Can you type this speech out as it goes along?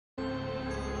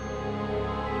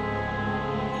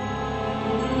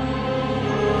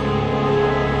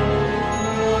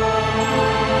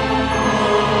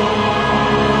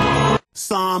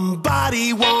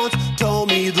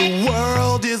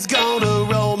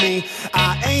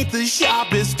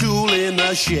sharpest tool in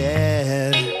the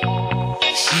shed.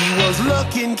 She was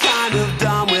looking kind of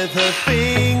dumb with her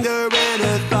finger and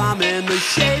her thumb in the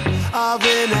shape of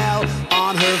an L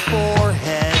on her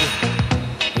forehead.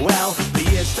 Well, the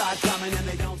years start coming and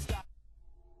they don't stop.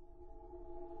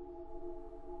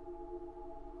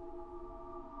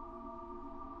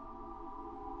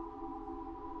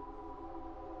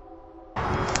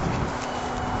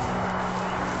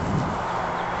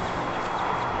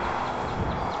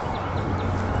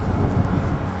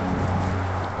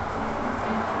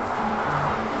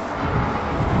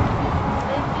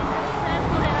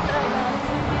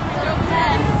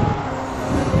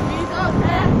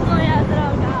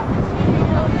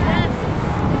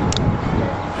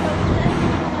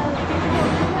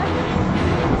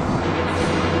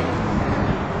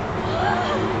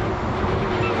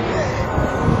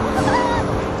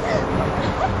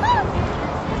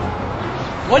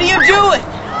 What are you doing?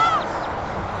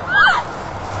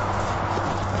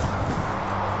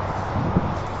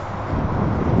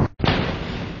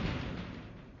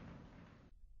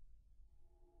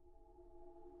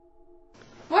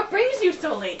 What brings you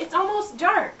so late? It's almost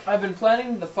dark. I've been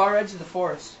planning the far edge of the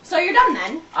forest. So you're done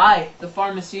then? Aye, the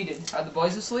farm is seated. Are the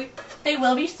boys asleep? They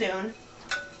will be soon.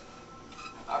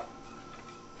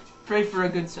 Pray for a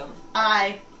good summer.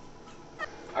 Aye.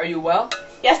 Are you well?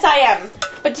 Yes, I am.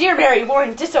 But dear Mary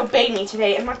Warren disobeyed me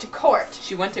today and went to court.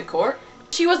 She went to court?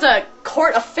 She was a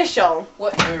court official.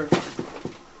 What nerve?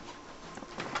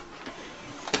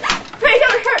 Pray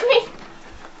don't hurt me.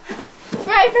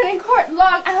 I've been in court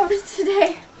long hours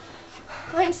today.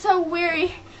 I'm so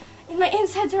weary, and my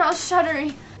insides are all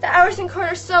shuddery. The hours in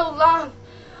court are so long,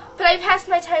 but I passed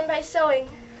my time by sewing.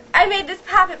 I made this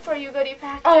poppet for you, Goody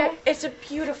Proctor. Oh, it's a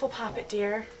beautiful poppet,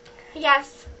 dear.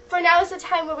 Yes, for now is the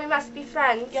time where we must be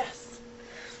friends. Yes.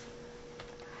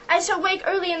 I shall wake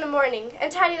early in the morning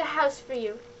and tidy the house for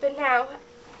you, but now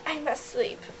I must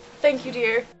sleep. Thank you,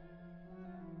 dear.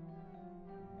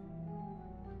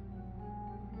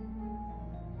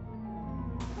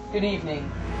 Good evening.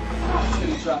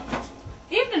 Who's up?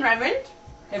 Evening, Reverend.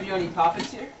 Have you any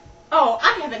poppets here? Oh,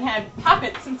 I haven't had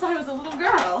poppets since I was a little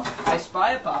girl. I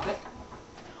spy a poppet.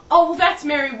 Oh, well, that's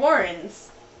Mary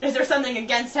Warren's. Is there something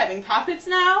against having poppets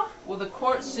now? Well, the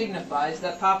court signifies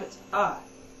that poppets... Ah,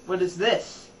 what is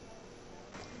this?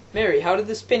 Mary, how did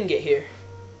this pin get here?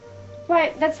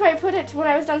 Why, that's where I put it when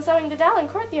I was done sewing the doll in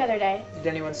court the other day. Did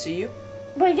anyone see you?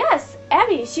 Well, yes,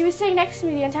 Abby. She was sitting next to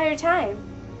me the entire time.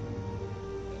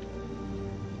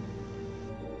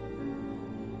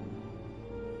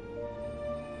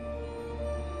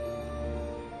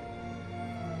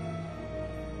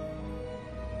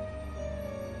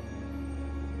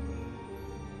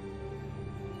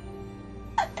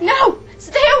 No!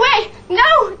 Stay away!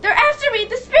 No! They're after me!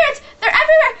 The spirits! They're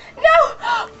everywhere! No!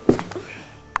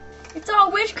 It's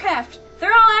all witchcraft.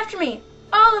 They're all after me.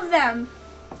 All of them.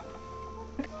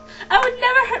 I would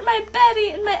never hurt my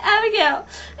Betty and my Abigail.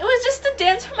 It was just a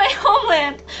dance for my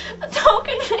homeland. A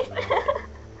token.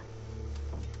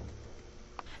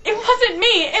 It wasn't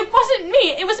me! It wasn't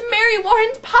me! It was Mary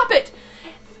Warren's poppet!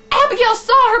 Abigail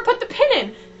saw her put the pin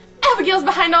in! Abigail's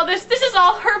behind all this. This is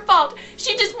all her fault.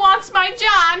 She just wants my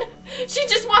John. She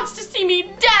just wants to see me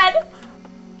dead.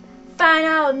 Fine,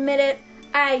 I'll admit it.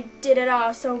 I did it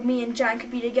all so me and John could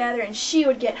be together and she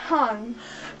would get hung.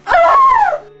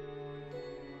 Ah!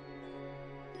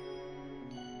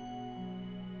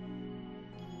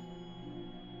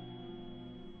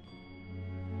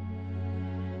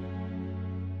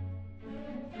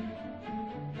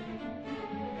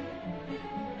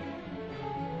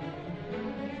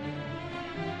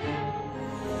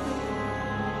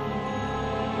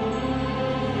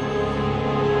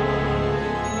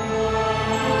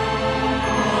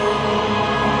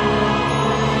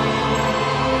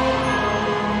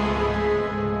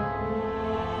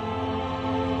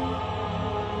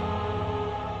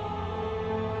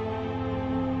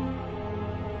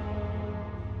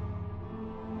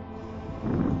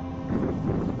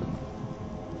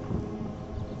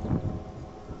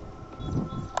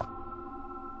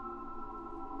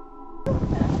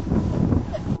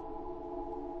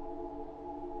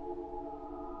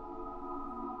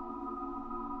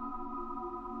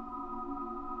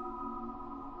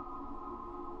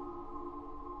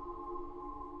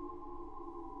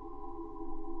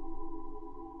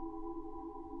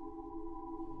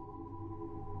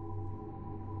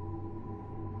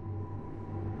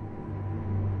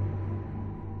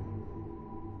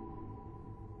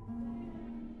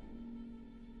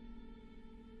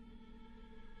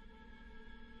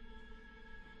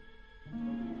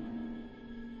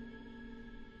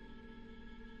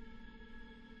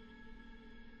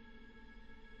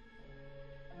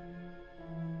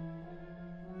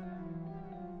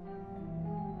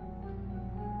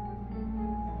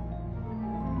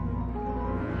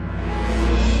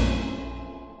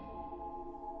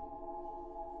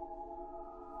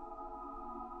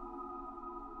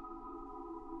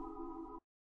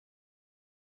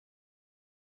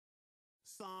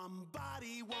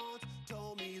 Somebody once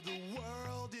told me the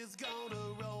world is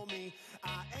gonna roll me.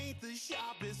 I ain't the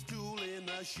sharpest tool in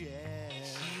the shed.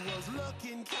 She was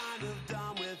looking kind of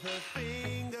dumb with her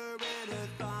finger and her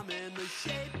thumb in the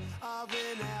shape of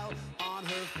an L on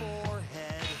her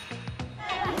forehead.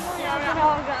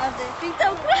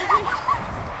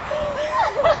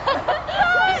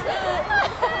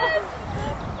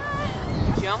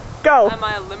 Jump? Go. Am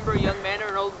I a limber young man or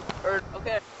an old...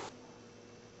 okay.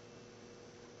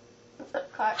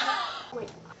 Cut. Wait.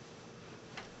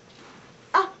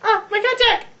 My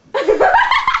contact!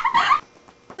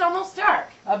 It's almost dark.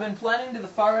 I've been planning to the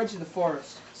far edge of the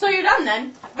forest. So you're done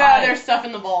then? Aye. There's stuff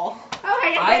in the bowl.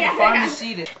 Okay, I, the farm is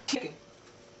seated.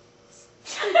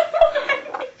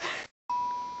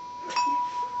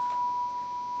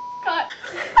 Cut.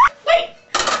 Wait!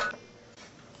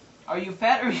 Are you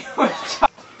fat or you Pray,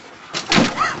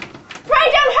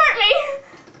 don't hurt me!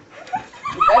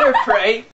 You better pray.